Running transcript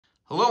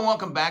Hello and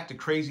welcome back to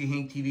Crazy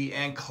Hank TV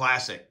and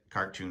Classic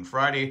Cartoon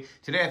Friday.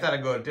 Today I thought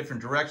I'd go a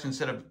different direction.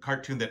 Instead of a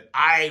cartoon that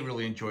I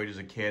really enjoyed as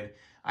a kid,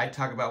 I'd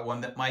talk about one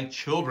that my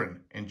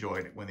children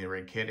enjoyed when they were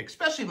a kid,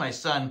 especially my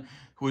son,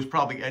 who was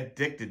probably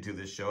addicted to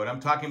this show. And I'm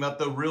talking about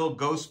the Real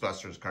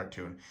Ghostbusters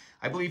cartoon.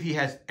 I believe he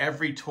has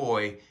every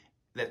toy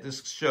that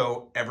this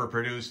show ever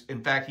produced.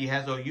 In fact, he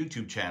has a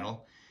YouTube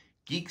channel,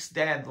 Geek's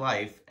Dad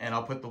Life, and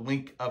I'll put the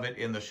link of it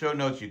in the show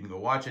notes. You can go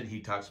watch it. He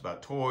talks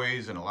about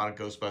toys and a lot of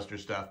Ghostbusters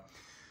stuff.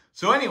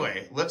 So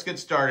anyway, let's get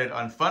started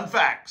on fun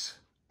facts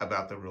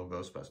about the Real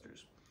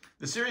Ghostbusters.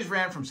 The series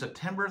ran from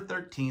September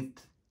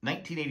 13th,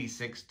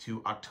 1986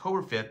 to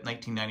October 5th,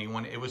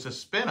 1991. It was a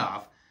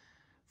spin-off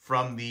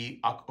from the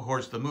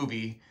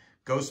movie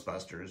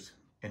Ghostbusters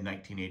in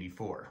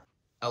 1984.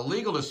 A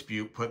legal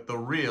dispute put the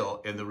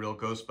real in the Real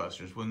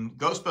Ghostbusters. When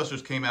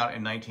Ghostbusters came out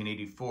in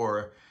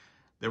 1984,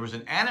 there was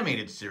an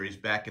animated series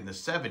back in the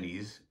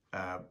 70s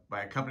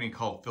by a company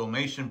called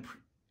Filmation.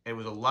 It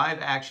was a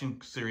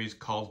live-action series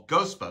called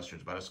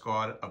Ghostbusters about a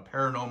squad of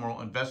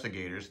paranormal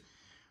investigators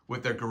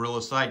with their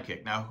gorilla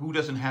sidekick. Now, who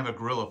doesn't have a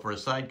gorilla for a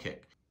sidekick?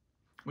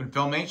 When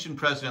Filmation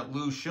president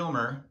Lou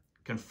Schilmer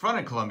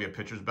confronted Columbia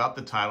Pictures about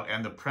the title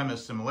and the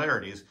premise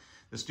similarities,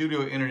 the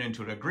studio entered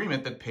into an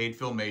agreement that paid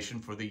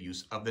Filmation for the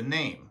use of the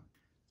name.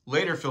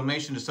 Later,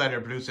 Filmation decided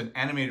to produce an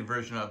animated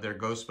version of their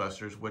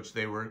Ghostbusters, which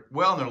they were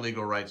well in their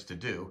legal rights to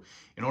do.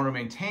 In order to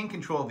maintain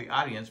control of the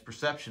audience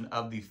perception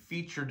of the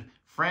featured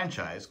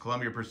franchise,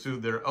 Columbia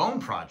pursued their own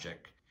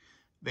project.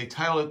 They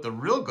titled it The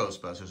Real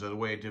Ghostbusters as a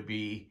way to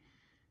be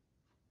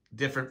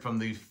different from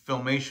the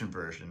Filmation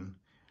version,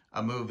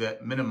 a move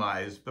that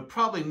minimized but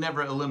probably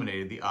never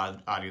eliminated the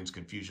audience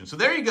confusion. So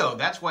there you go.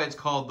 That's why it's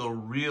called The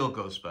Real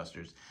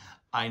Ghostbusters.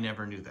 I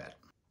never knew that.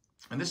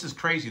 And this is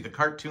crazy. The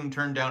cartoon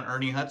turned down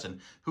Ernie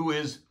Hudson, who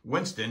is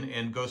Winston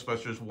in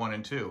Ghostbusters 1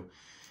 and 2.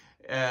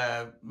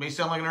 May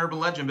sound like an urban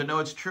legend, but no,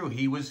 it's true.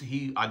 He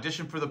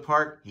auditioned for the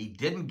part. He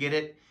didn't get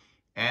it.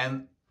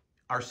 And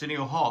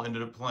Arsenio Hall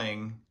ended up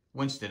playing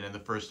Winston in the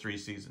first 3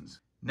 seasons.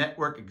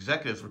 Network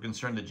executives were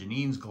concerned that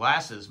Janine's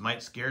glasses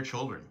might scare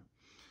children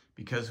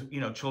because,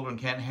 children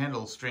can't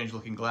handle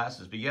strange-looking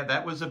glasses. But yeah,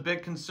 that was a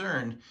big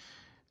concern.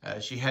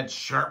 She had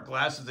sharp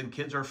glasses and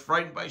kids are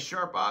frightened by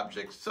sharp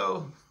objects,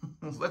 so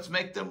let's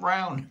make them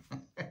round.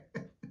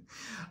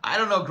 I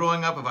don't know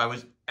growing up if I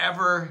was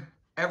ever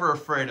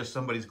afraid of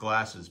somebody's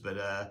glasses,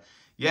 but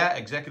yeah,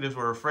 executives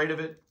were afraid of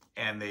it,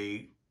 and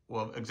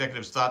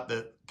executives thought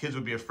that kids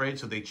would be afraid,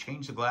 so they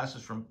changed the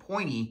glasses from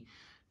pointy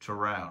to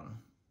round.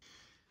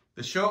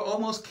 The show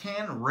almost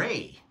canned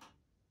Ray.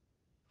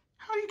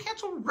 How do you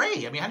cancel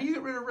Ray? I mean, how do you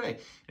get rid of Ray?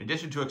 In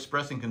addition to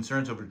expressing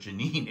concerns over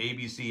Janine,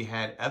 ABC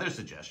had other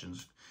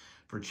suggestions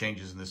for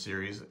changes in the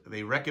series.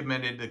 They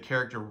recommended the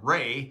character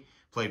Ray,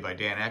 played by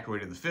Dan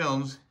Aykroyd in the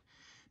films,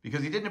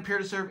 because he didn't appear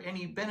to serve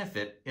any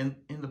benefit in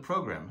the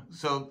program.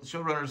 So the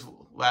showrunners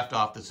laughed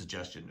off the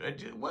suggestion.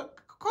 What?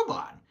 Come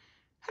on.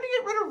 How do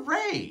you get rid of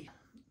Ray?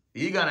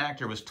 The Egon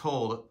actor was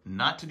told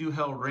not to do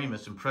Harold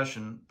Ramis'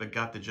 impression, but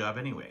got the job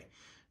anyway.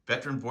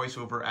 Veteran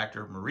voiceover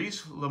actor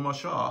Maurice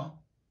LeMarchal,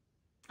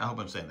 I hope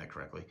I'm saying that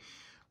correctly,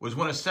 was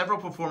one of several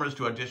performers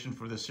to audition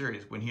for the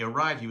series. When he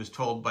arrived, he was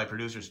told by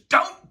producers,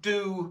 don't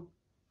do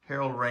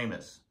Harold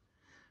Ramis,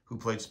 who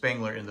played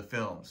Spangler in the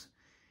films.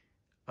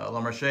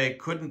 LeMarchal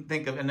couldn't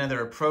think of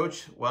another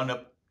approach, wound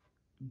up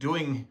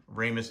doing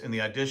Ramis in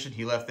the audition.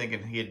 He left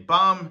thinking he had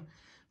bombed,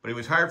 but he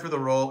was hired for the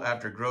role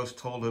after Gross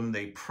told him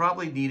they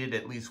probably needed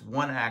at least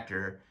one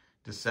actor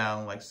to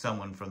sound like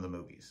someone from the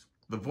movies.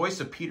 The voice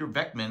of Peter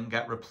Venkman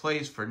got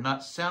replaced for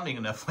not sounding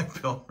enough like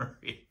Bill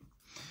Murray.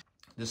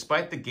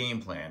 Despite the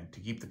game plan to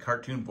keep the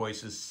cartoon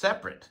voices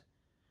separate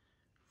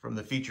from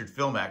the featured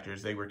film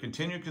actors, there were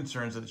continued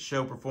concerns that the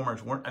show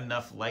performers weren't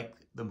enough like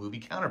the movie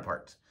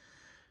counterparts.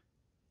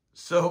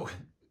 So,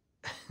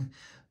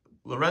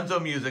 Lorenzo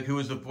Music, who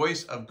was the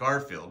voice of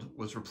Garfield,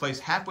 was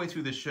replaced halfway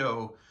through the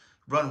show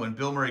run when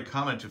Bill Murray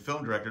commented to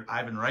film director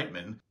Ivan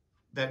Reitman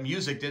that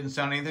Music didn't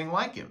sound anything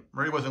like him.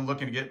 Murray wasn't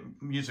looking to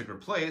get Music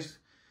replaced,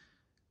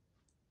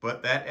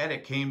 but that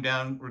edit came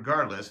down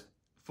regardless.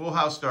 Full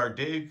House star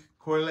Dave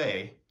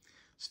Coulier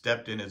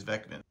stepped in as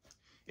Venkman.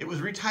 It was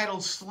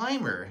retitled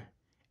Slimer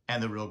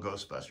and the Real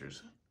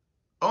Ghostbusters.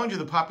 Owing to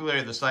the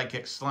popularity of the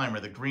sidekick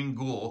Slimer, the green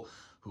ghoul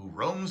who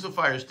roams the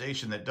fire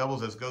station that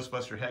doubles as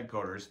Ghostbuster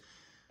headquarters,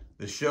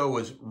 the show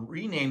was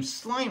renamed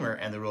Slimer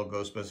and the Real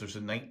Ghostbusters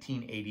in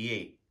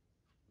 1988.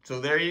 So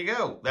there you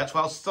go. That's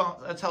how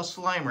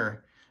Slimer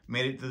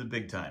made it to the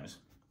big times.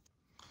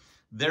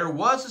 There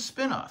was a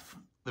spinoff.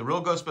 The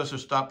Real Ghostbusters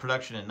stopped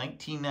production in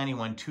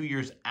 1991, 2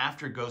 years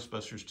after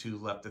Ghostbusters 2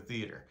 left the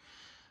theater.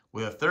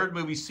 With a third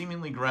movie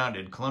seemingly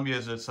grounded, Columbia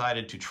has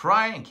decided to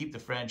try and keep the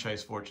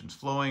franchise fortunes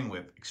flowing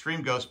with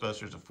Extreme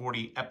Ghostbusters, a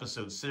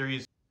 40-episode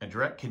series, a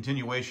direct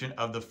continuation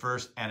of the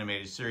first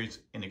animated series.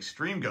 In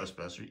Extreme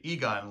Ghostbusters,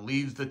 Egon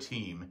leads the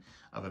team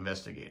of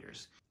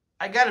investigators.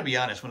 I gotta be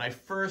honest, when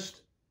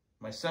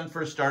my son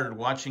first started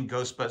watching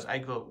Ghostbusters, I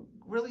go,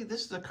 really,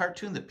 this is a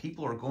cartoon that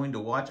people are going to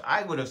watch?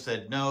 I would have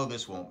said, no,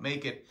 this won't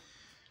make it.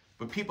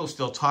 But people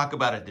still talk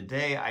about it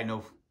today. I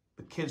know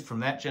the kids from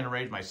that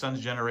generation, my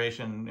son's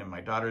generation and my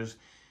daughter's,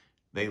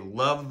 they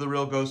love the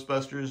Real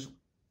Ghostbusters.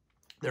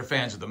 They're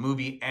fans of the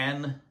movie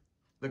and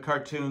the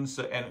cartoons,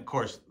 and of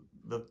course,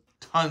 the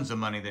tons of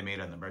money they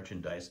made on the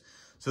merchandise.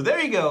 So there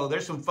you go.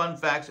 There's some fun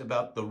facts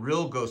about the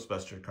Real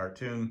Ghostbusters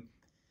cartoon.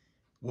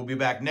 We'll be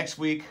back next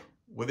week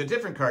with a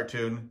different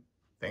cartoon.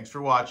 Thanks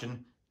for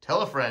watching.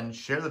 Tell a friend,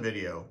 share the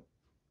video.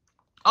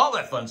 All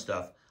that fun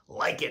stuff.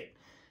 Like it.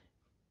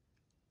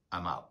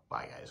 I'm out.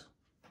 Bye, guys.